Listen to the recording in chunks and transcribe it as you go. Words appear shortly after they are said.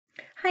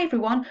Hi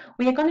everyone,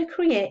 we are going to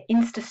create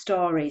Insta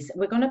stories.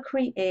 We're going to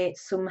create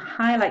some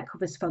highlight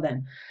covers for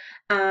them,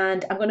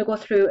 and I'm going to go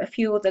through a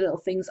few other little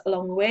things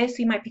along the way, so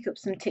you might pick up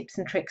some tips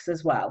and tricks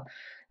as well.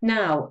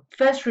 Now,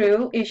 first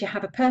rule is you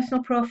have a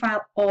personal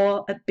profile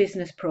or a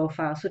business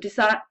profile. So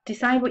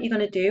decide what you're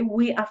going to do.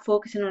 We are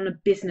focusing on a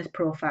business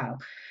profile,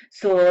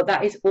 so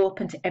that is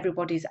open to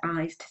everybody's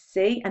eyes to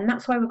see, and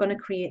that's why we're going to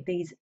create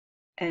these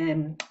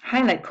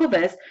highlight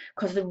covers,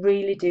 because they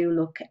really do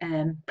look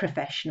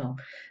professional.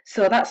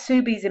 So that's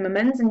Subi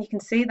Zimmerman's, and you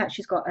can see that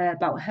she's got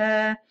about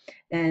her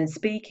and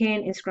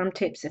speaking, Instagram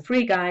tips, a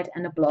free guide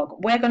and a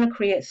blog. We're going to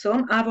create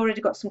some. I've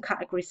already got some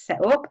categories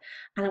set up,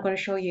 and I'm going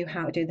to show you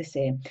how to do the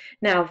same.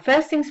 Now,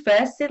 first things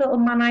first, the little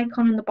man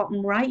icon on the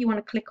bottom right, you want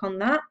to click on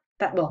that.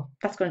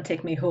 That's going to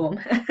take me home.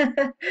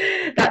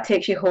 That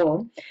takes you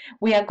home.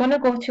 We are going to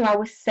go to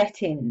our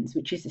settings,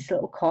 which is this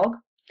little cog,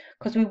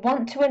 because we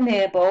want to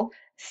enable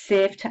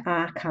save to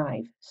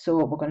archive.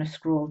 So we're going to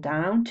scroll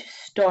down to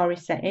story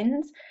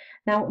settings.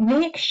 Now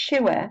make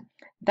sure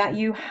that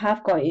you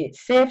have got it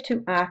save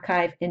to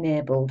archive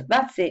enabled.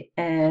 That's it,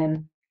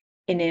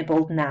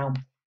 enabled now.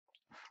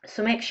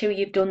 So make sure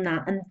you've done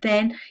that, and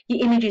then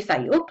your images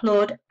that you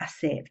upload are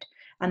saved.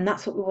 And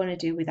that's what we want to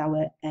do with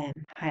our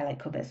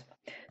highlight covers.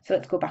 So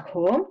let's go back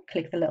home,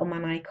 click the little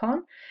man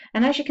icon.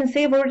 And as you can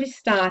see, I've already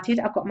started.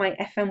 I've got my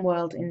FM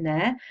World in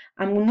there.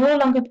 I'm no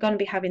longer going to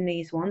be having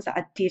these ones that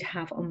I did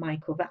have on my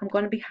cover. I'm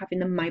going to be having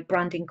them my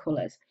branding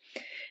colours.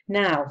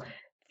 Now,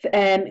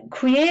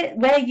 create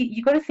where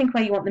you've got to think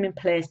where you want them in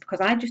place, because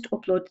I just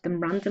uploaded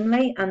them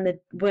randomly and they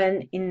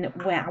weren't in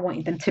where I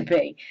wanted them to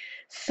be.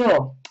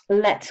 So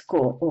let's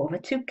go over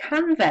to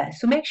Canva.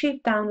 So make sure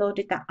you've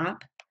downloaded that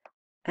app,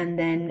 and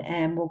then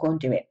we'll go and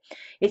do it.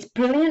 It's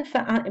brilliant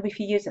for if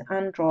you use an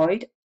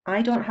Android.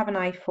 I don't have an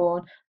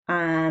iPhone.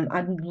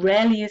 I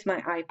rarely use my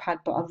iPad,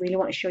 but I really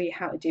want to show you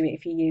how to do it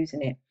if you're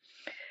using it.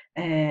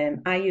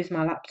 I use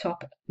my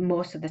laptop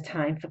most of the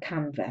time for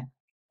Canva.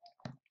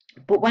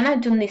 But when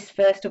I've done this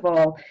first of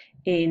all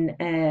in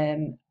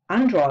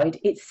Android,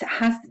 it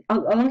has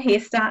along here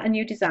start a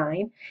new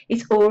design.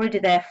 It's already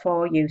there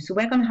for you, so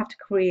we're going to have to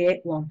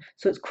create one,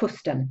 so it's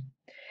custom.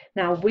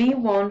 Now we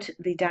want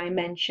the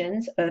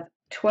dimensions of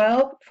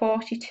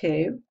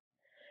 1242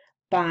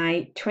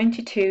 by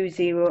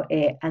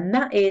 2208, and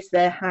that is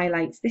the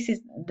highlights. This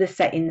is the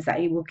settings that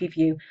it will give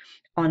you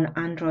on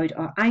Android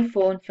or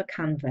iPhone for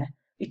Canva.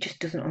 It just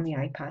doesn't on the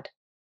iPad.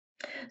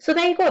 So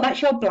there you go,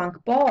 that's your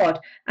blank board.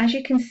 As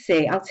you can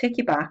see, I'll take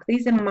you back.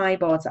 These are my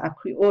boards that I've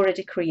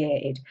already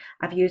created.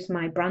 I've used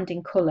my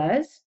branding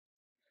colours,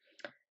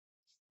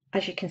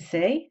 as you can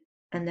see,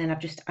 and then I've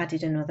just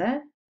added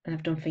another, and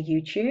I've done for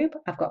YouTube.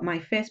 I've got my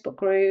Facebook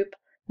group,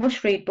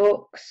 Must Read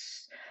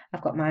Books,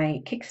 I've got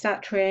my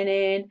Kickstart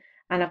training,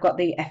 and I've got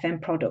the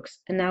FM products.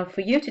 And now for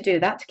you to do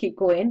that, to keep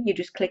going, you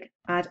just click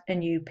add a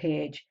new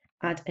page,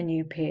 add a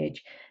new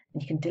page,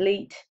 and you can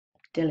delete.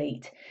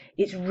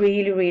 It's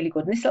really, really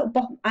good. And this little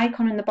bottom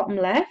icon in the bottom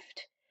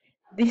left,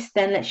 this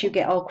then lets you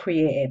get all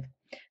creative.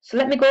 So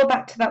let me go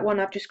back to that one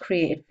I've just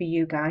created for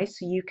you guys,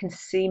 so you can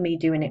see me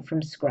doing it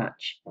from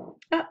scratch.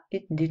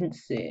 It didn't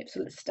save,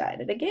 so let's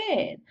start it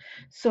again.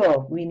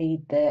 So we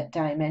need the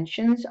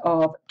dimensions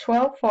of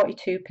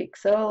 1242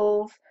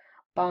 pixels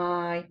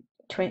by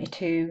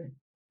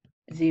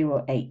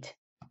 2208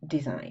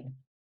 design.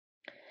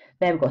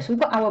 There we go. So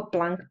we've got our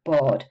blank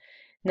board.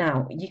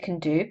 Now you can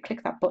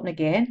click that button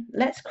again.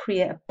 Let's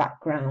create a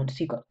background.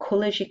 So you've got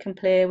colours you can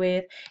play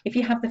with. If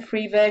you have the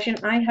free version,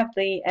 I have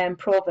the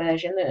pro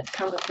version, the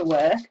Canva for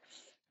Work.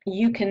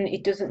 You can,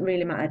 it doesn't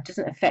really matter, it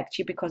doesn't affect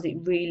you because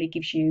it really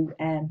gives you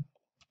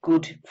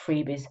good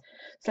freebies.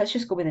 So let's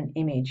just go with an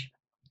image.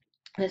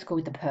 Let's go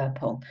with the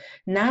purple.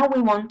 Now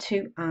we want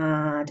to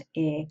add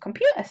a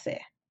computer,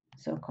 say.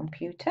 So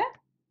computer,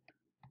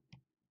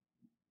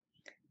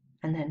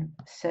 and then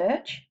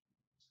search.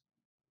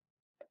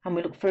 And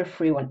we look for a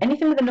free one.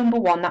 Anything with a number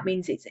 1, that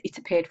means it's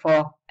a paid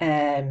for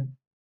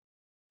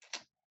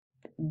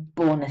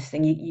bonus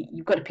thing.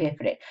 You've got to pay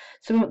for it.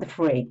 So we want the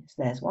free.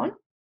 So there's one.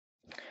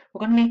 We're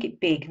going to make it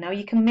big. Now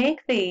you can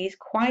make these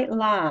quite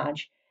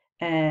large.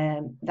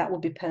 That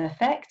would be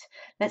perfect.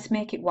 Let's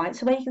make it white.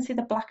 So where you can see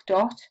the black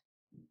dot,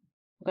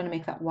 we're going to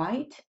make that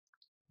white.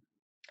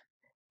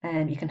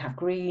 You can have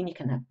green, you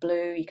can have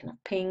blue, you can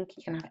have pink,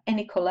 you can have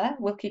any colour.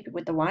 We'll keep it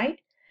with the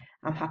white.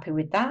 I'm happy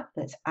with that.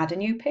 Let's add a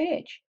new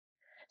page.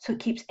 So it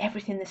keeps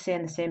everything the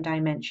same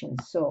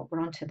dimensions. So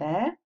we're onto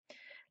there.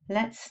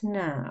 Let's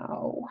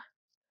now,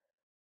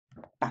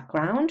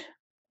 background,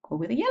 go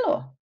with a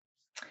yellow.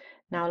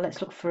 Now let's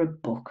look for a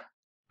book.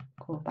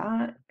 Go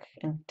back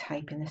and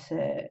type in the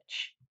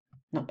search.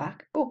 Not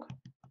back, book.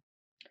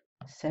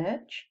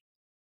 Search.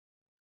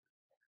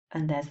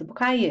 And there's the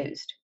book I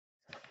used.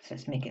 So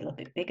let's make it a little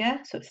bit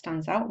bigger so it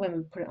stands out when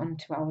we put it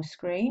onto our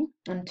screen,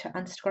 onto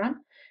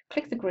Instagram.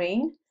 Click the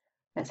green.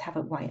 Let's have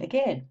it white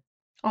again.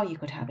 Or you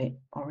could have it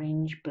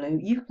orange, blue.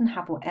 You can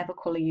have whatever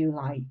colour you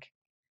like.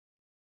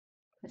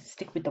 Let's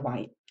stick with the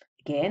white.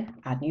 Again,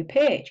 add new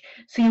page.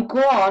 So you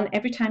go on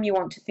every time you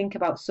want to think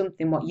about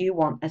something, what you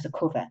want as a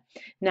cover.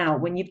 Now,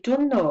 when you've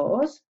done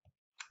those,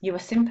 you are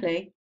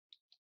simply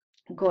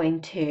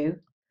going to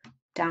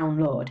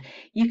download.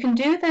 You can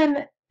do them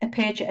a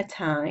page at a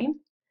time.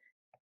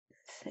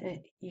 So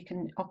you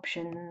can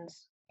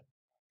options.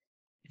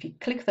 If you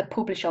click the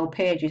publish all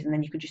pages, and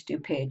then you could just do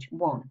page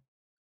 1.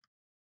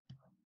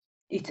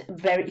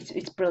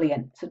 It's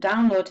brilliant. So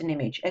download an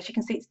image. As you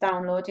can see, it's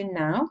downloading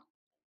now.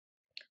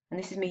 And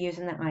this is me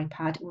using the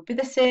iPad. It would be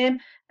the same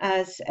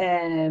as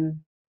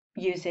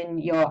using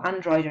your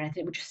Android or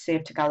anything. It would just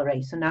save to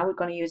gallery. So now we're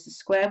going to use the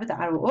square with the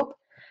arrow up.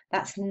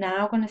 That's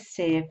now going to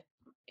save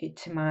it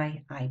to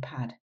my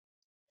iPad.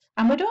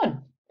 And we're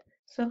done.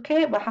 So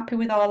okay, we're happy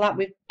with all that.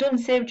 We've done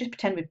save, just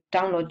pretend we've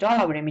downloaded all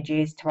our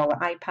images to our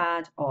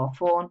iPad or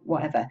phone,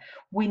 whatever.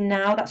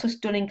 That's us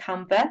done in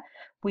Canva.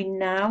 We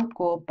now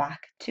go back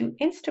to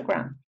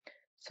Instagram.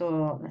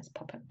 So let's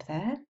pop up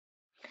there.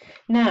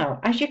 Now,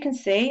 as you can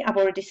see, I've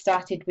already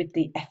started with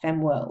the FM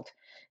world.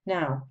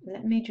 Now,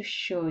 let me just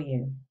show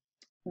you.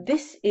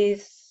 This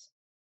is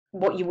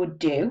what you would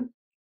do.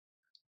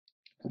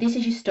 This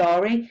is your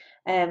story,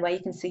 where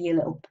you can see your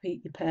little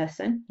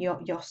person,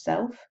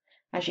 yourself.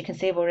 As you can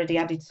see, I've already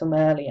added some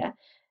earlier.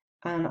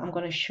 And I'm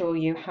going to show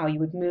you how you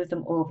would move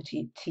them over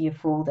to your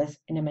folders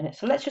in a minute.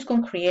 So let's just go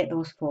and create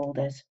those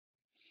folders.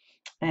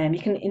 You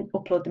can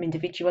upload them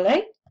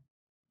individually.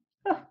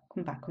 Oh,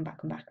 come back.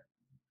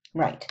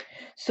 Right,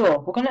 so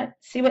we're going to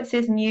see what it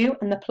says new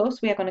and the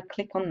plus. We are going to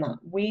click on that.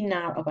 We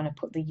now are going to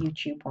put the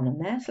YouTube one in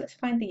there. So let's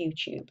find the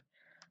YouTube.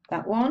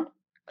 That one,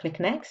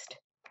 click next.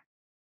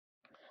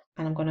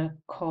 And I'm going to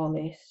call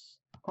this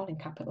all in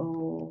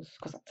capitals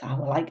because that's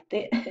how I liked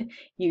it.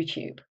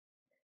 YouTube.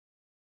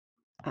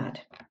 Add.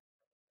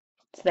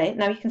 So there,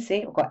 now you can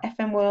see I've got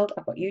FM World,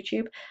 I've got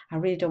YouTube. I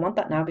really don't want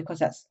that now because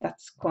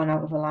that's gone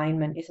out of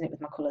alignment, isn't it,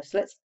 with my colours? So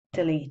let's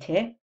delete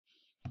it.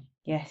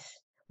 Yes,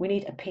 we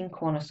need a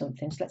pink one or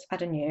something. So let's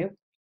add a new.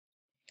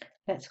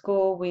 Let's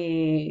go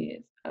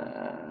with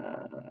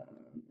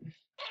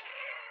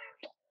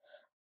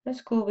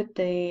let's go with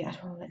the, I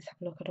don't know, let's have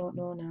a look, I don't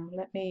know now.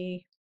 Let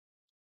me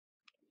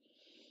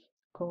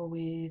go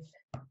with,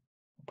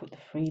 put the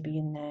freebie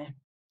in there.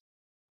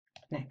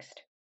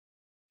 Next.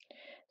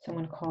 So I'm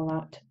going to call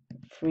that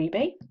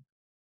freebie.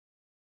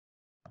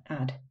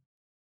 Add.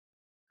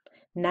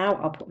 Now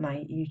I'll put my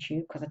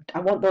YouTube because I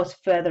want those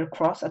further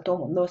across. I don't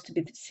want those to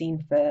be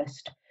seen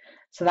first.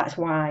 So that's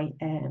why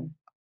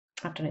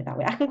I've done it that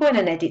way. I can go in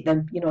and edit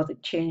them, you know,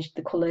 change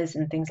the colours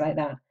and things like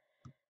that.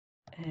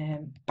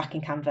 Back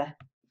in Canva.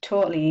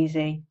 Totally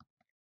easy.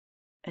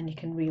 And you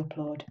can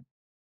re-upload.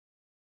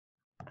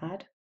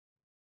 Add.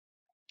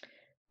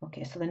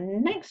 Okay, so the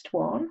next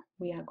one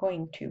we are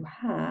going to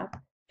have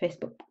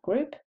Facebook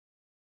group.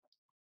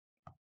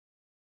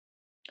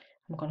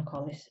 I'm going to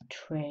call this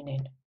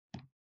training.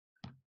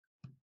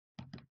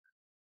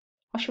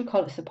 Or should we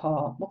call it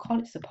support? We'll call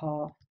it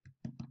support.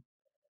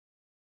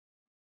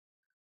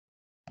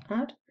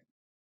 Add.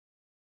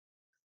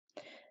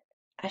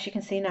 As you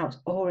can see now, it's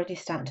already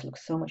starting to look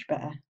so much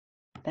better.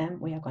 Then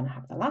we are going to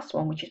have the last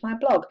one, which is my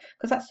blog.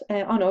 Because that's,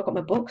 oh no, I've got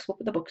my books. We'll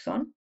put the books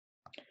on.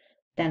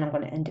 Then I'm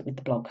going to end it with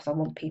the blog because I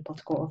want people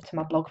to go over to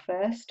my blog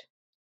first.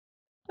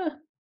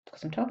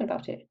 Because I'm talking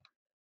about it.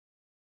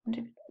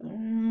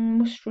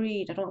 Must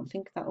read. I don't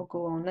think that'll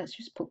go on. Let's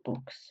just put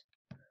books.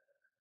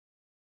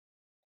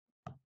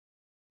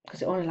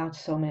 Because it only allows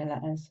so many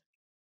letters.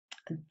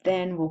 And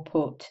then we'll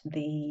put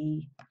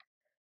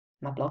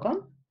my blog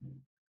on.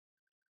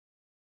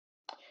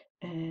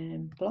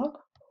 Blog.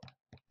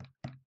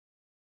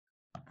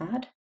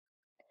 Add.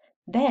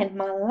 Then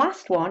my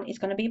last one is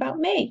going to be about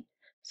me.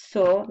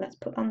 So let's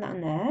put on that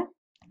in there.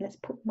 Let's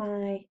put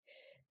my,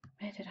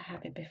 where did I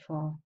have it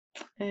before?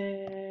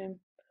 Let's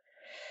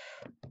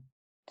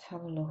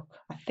have a look.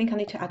 I think I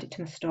need to add it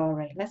to my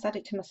story. Let's add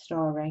it to my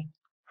story.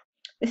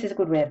 This is a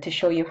good way to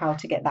show you how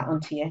to get that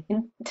onto you,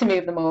 to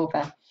move them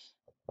over.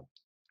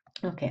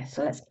 Okay,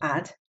 so let's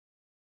add.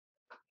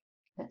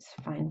 Let's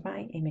find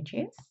my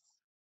images.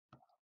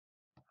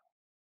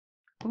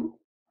 Ooh,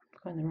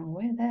 going the wrong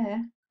way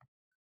there.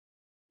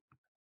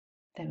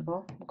 There we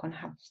go. I'm going to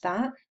have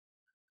that.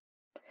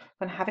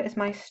 I'm going to have it as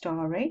my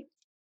story.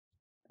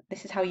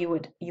 This is how you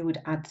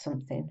would add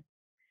something.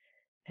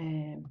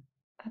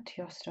 Add to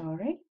your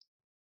story.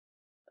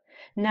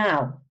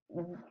 Now,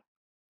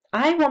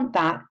 I want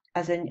that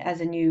as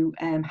a new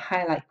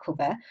highlight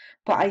cover,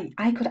 but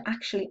I could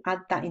actually add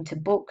that into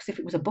books if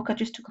it was a book I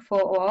just took a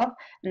photo of,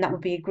 and that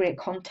would be a great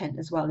content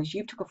as well. As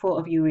you took a photo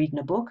of you reading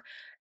a book,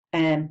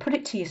 and put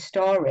it to your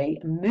story,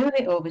 and move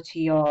it over to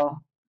your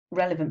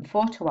relevant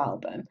photo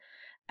album,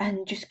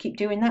 and just keep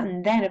doing that,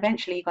 and then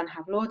eventually you're going to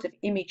have loads of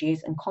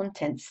images and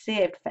content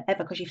saved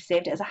forever because you've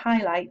saved it as a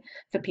highlight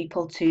for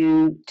people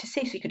to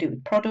see. So you could do it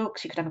with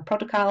products, you could have a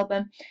product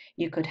album,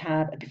 you could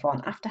have a before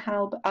and after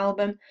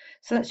album.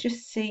 So let's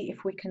just see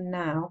if we can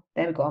now,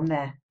 there we go, I'm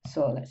there.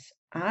 So let's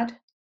add,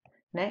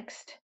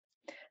 next.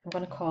 I'm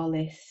going to call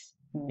this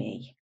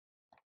me.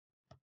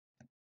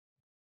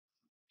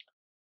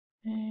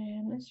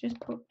 Let's just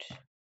put,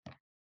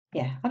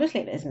 yeah, I'll just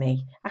leave it as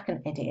me. I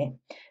can edit it.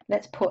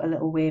 Let's put a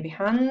little wavy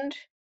hand.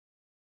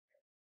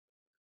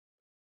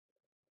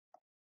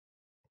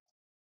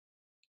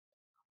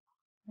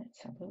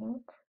 Let's have a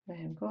look. There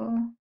we go.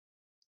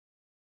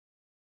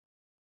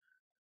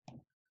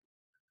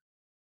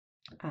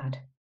 Add.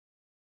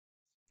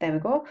 There we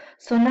go.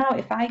 So now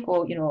if I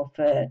go, you know,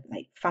 for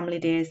like family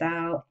days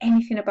out,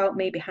 anything about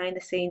me behind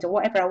the scenes or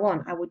whatever I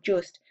want, I would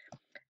just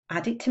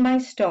add it to my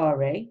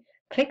story,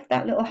 click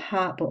that little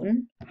heart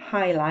button,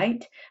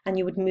 highlight, and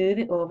you would move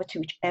it over to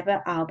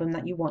whichever album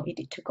that you wanted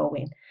it to go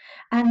in.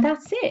 And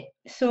that's it.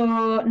 So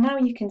now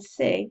you can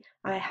see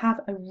I have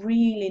a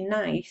really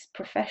nice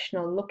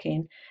professional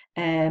looking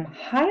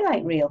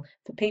highlight reel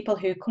for people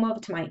who come over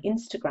to my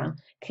Instagram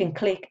can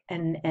click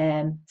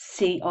and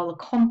see all the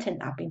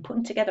content I've been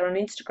putting together on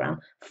Instagram,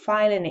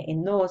 filing it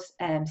in those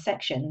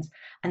sections,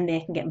 and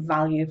they can get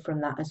value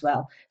from that as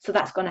well. So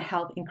that's going to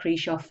help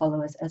increase your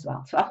followers as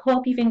well. So I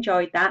hope you've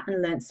enjoyed that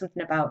and learned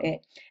something about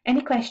it.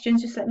 Any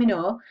questions, just let me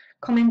know.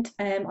 Comment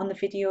on the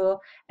video,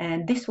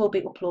 and this will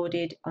be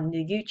uploaded on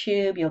the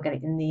YouTube. You'll get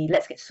it in the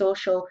Let's Get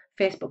Social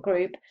Facebook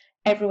group.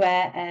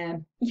 Everywhere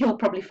you'll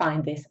probably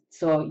find this,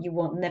 so you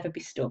won't never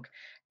be stuck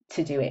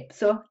to do it.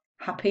 So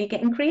happy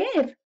getting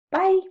creative.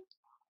 Bye.